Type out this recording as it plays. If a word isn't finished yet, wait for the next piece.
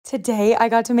Today I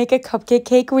got to make a cupcake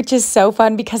cake, which is so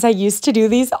fun because I used to do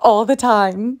these all the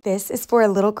time. This is for a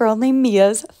little girl named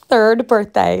Mia's 3rd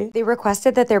birthday. They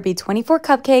requested that there be 24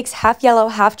 cupcakes, half yellow,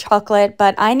 half chocolate,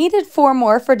 but I needed 4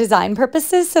 more for design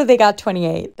purposes, so they got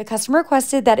 28. The customer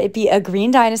requested that it be a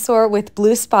green dinosaur with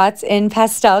blue spots in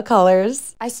pastel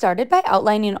colors. I started by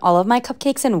outlining all of my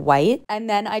cupcakes in white, and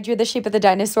then I drew the shape of the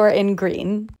dinosaur in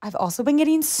green. I've also been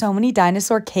getting so many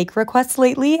dinosaur cake requests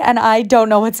lately, and I don't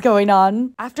know what's going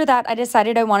on. After that, I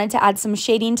decided I wanted to add some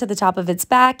shading to the top of its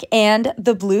back and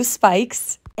the blue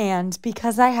spikes. And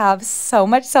because I have so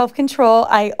much self-control,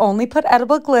 I only put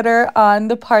edible glitter on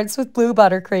the parts with blue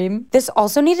buttercream. This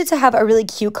also needed to have a really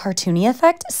cute cartoony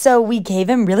effect, so we gave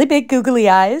him really big googly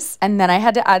eyes. And then I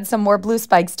had to add some more blue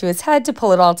spikes to his head to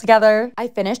pull it all together. I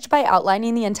finished by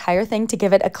outlining the entire thing to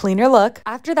give it a cleaner look.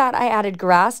 After that, I added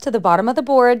grass to the bottom of the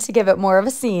board to give it more of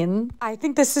a scene. I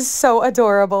think this is so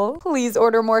adorable. Please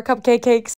order more cupcake cakes.